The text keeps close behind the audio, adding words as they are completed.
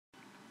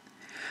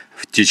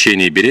В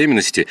течение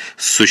беременности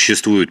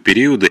существуют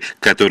периоды,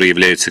 которые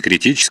являются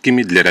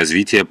критическими для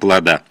развития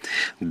плода.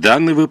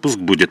 Данный выпуск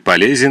будет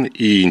полезен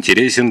и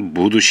интересен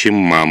будущим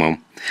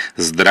мамам.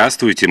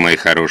 Здравствуйте, мои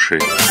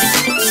хорошие!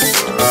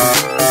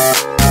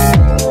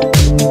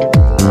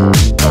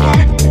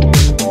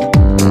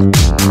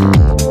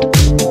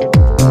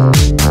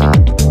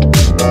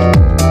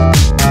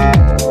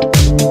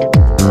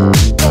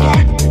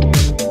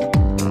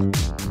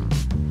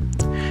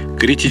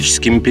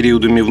 Критическими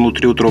периодами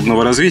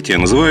внутриутробного развития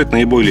называют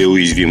наиболее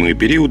уязвимые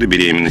периоды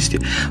беременности,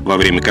 во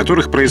время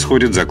которых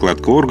происходит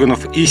закладка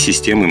органов и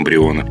систем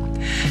эмбриона.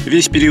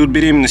 Весь период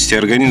беременности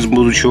организм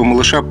будущего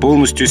малыша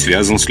полностью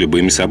связан с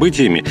любыми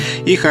событиями,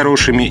 и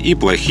хорошими, и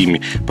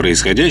плохими,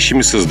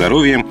 происходящими со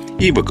здоровьем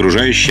и в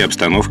окружающей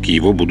обстановке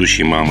его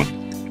будущей мамы.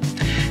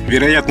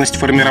 Вероятность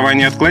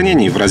формирования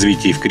отклонений в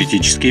развитии в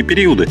критические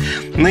периоды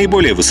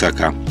наиболее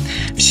высока.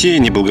 Все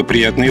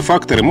неблагоприятные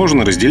факторы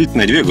можно разделить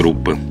на две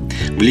группы: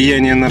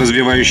 влияние на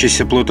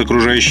развивающийся плод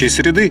окружающей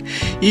среды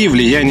и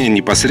влияние,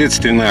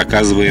 непосредственно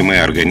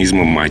оказываемое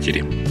организмом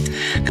матери.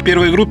 К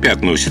первой группе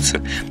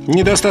относятся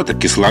недостаток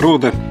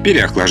кислорода,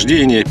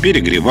 переохлаждение,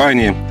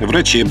 перегревание,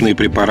 врачебные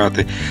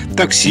препараты,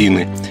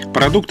 токсины,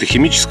 продукты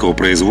химического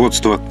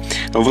производства,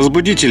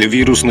 возбудители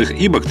вирусных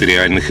и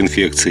бактериальных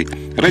инфекций,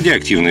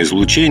 радиоактивное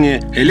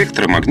излучение,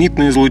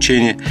 электромагнитное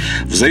излучение.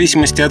 В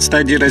зависимости от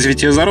стадии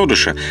развития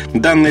зародыша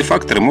данные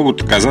факторы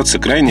могут оказаться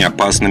крайне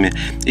опасными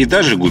и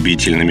даже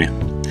губительными.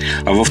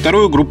 А во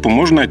вторую группу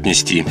можно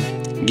отнести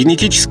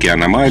генетические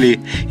аномалии,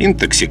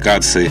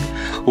 интоксикации,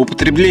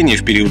 употребление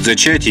в период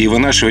зачатия и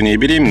вынашивания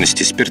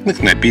беременности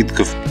спиртных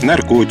напитков,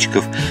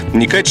 наркотиков,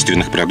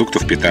 некачественных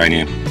продуктов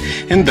питания,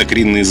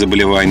 эндокринные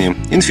заболевания,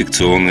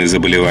 инфекционные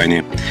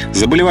заболевания,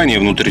 заболевания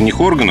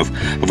внутренних органов,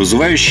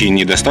 вызывающие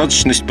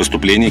недостаточность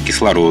поступления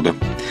кислорода,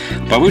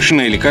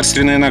 повышенная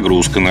лекарственная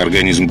нагрузка на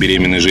организм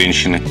беременной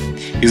женщины,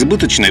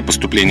 избыточное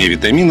поступление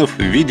витаминов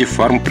в виде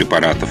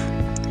фармпрепаратов.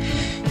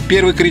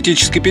 Первый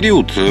критический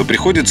период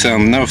приходится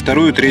на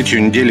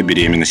вторую-третью неделю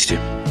беременности.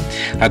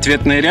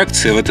 Ответная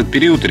реакция в этот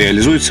период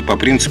реализуется по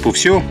принципу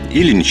 «все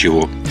или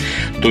ничего».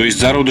 То есть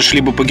зародыш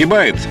либо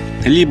погибает,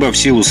 либо в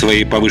силу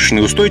своей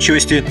повышенной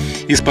устойчивости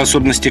и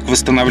способности к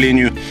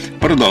восстановлению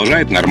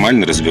продолжает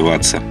нормально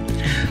развиваться.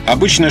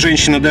 Обычно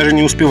женщина даже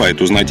не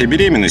успевает узнать о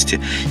беременности,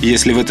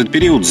 если в этот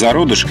период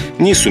зародыш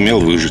не сумел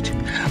выжить.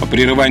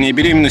 Прерывание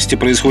беременности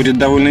происходит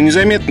довольно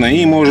незаметно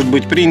и может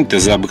быть принято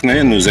за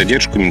обыкновенную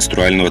задержку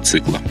менструального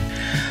цикла.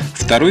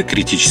 Второй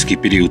критический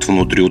период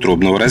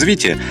внутриутробного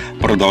развития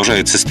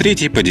продолжается с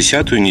 3 по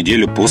 10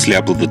 неделю после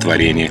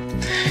оплодотворения.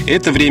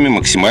 Это время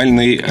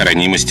максимальной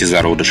ранимости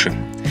зародыша.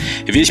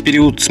 Весь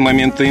период с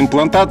момента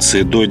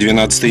имплантации до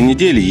 12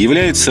 недели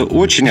является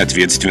очень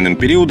ответственным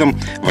периодом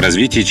в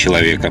развитии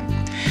человека.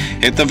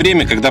 Это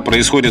время, когда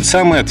происходят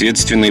самые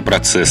ответственные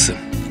процессы: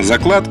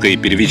 закладка и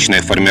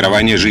первичное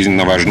формирование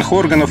жизненно важных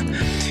органов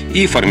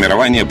и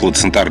формирование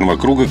плацентарного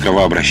круга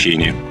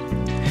кровообращения.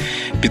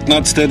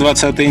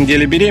 15-20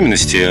 неделя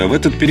беременности – в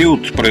этот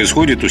период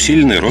происходит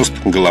усиленный рост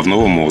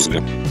головного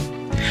мозга.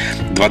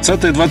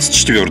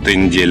 20-24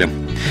 неделя.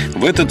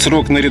 В этот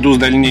срок, наряду с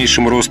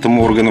дальнейшим ростом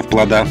органов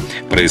плода,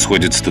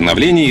 происходит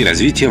становление и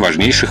развитие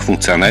важнейших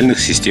функциональных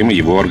систем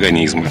его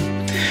организма: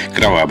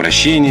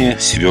 кровообращения,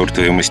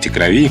 свертываемости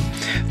крови,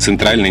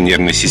 центральной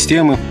нервной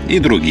системы и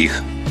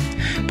других.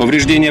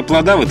 Повреждение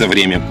плода в это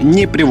время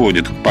не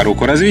приводит к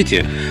пороку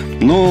развития,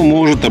 но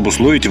может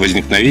обусловить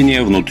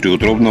возникновение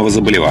внутриутробного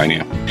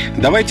заболевания.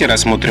 Давайте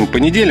рассмотрим по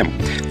неделям,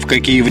 в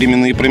какие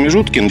временные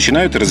промежутки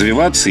начинают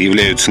развиваться и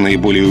являются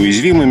наиболее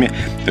уязвимыми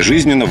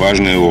жизненно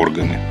важные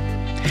органы.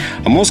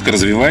 Мозг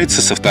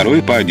развивается со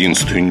 2 по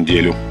 11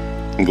 неделю.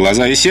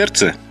 Глаза и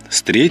сердце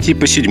с 3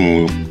 по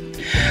 7.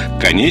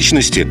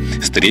 Конечности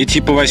с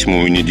 3 по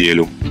 8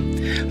 неделю.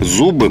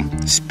 Зубы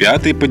с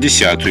 5 по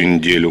 10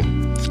 неделю.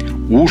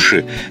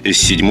 Уши с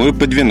 7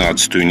 по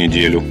 12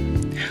 неделю.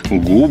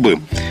 Губы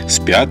с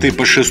 5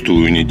 по 6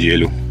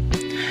 неделю.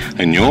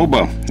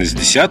 Небо с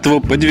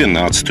 10 по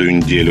 12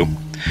 неделю.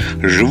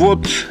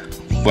 Живот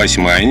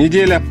 8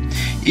 неделя.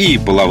 И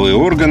половые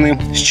органы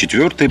с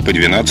 4 по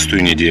 12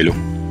 неделю.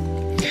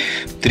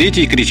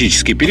 Третий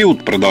критический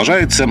период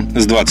продолжается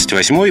с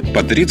 28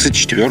 по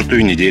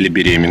 34 недели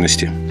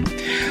беременности.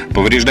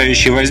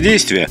 Повреждающие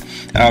воздействия,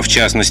 а в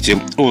частности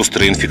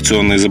острые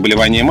инфекционные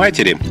заболевания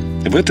матери,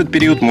 в этот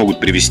период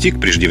могут привести к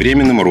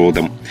преждевременным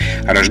родам,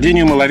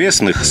 рождению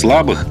маловесных,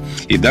 слабых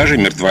и даже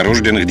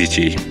мертворожденных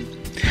детей.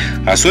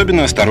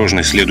 Особенно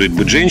осторожной следует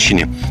быть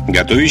женщине,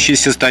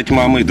 готовящейся стать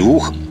мамой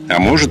 2, а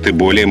может и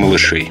более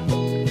малышей.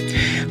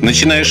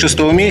 Начиная с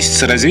 6-го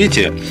месяца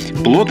развития,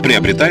 плод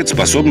приобретает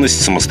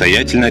способность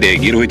самостоятельно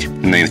реагировать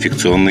на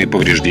инфекционные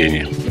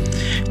повреждения.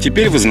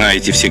 Теперь вы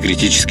знаете все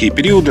критические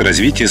периоды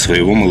развития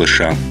своего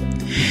малыша.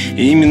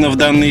 И именно в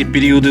данные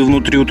периоды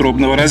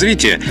внутриутробного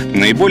развития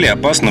наиболее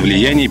опасно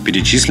влияние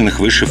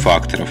перечисленных выше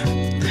факторов.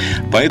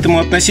 Поэтому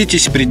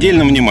относитесь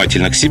предельно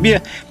внимательно к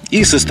себе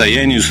и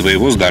состоянию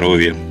своего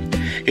здоровья.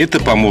 Это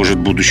поможет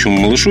будущему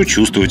малышу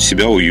чувствовать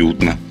себя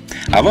уютно.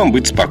 а вам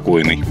быть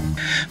спокойной.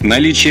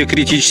 Наличие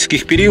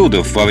критических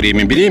периодов во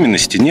время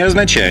беременности не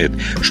означает,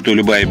 что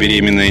любая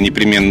беременная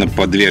непременно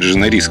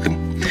подвержена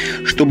рискам.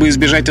 Чтобы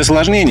избежать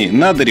осложнений,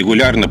 надо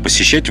регулярно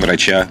посещать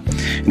врача,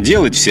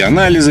 делать все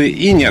анализы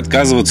и не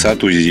отказываться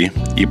от УЗИ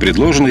и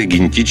предложенных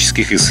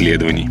генетических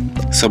исследований.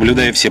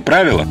 Соблюдая все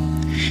правила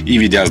и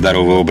ведя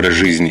здоровый образ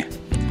жизни,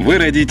 вы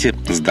родите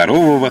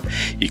здорового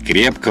и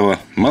крепкого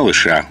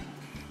малыша.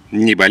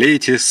 Не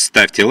болейте,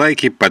 ставьте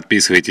лайки,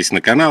 подписывайтесь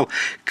на канал.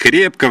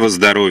 Крепкого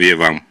здоровья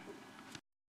вам!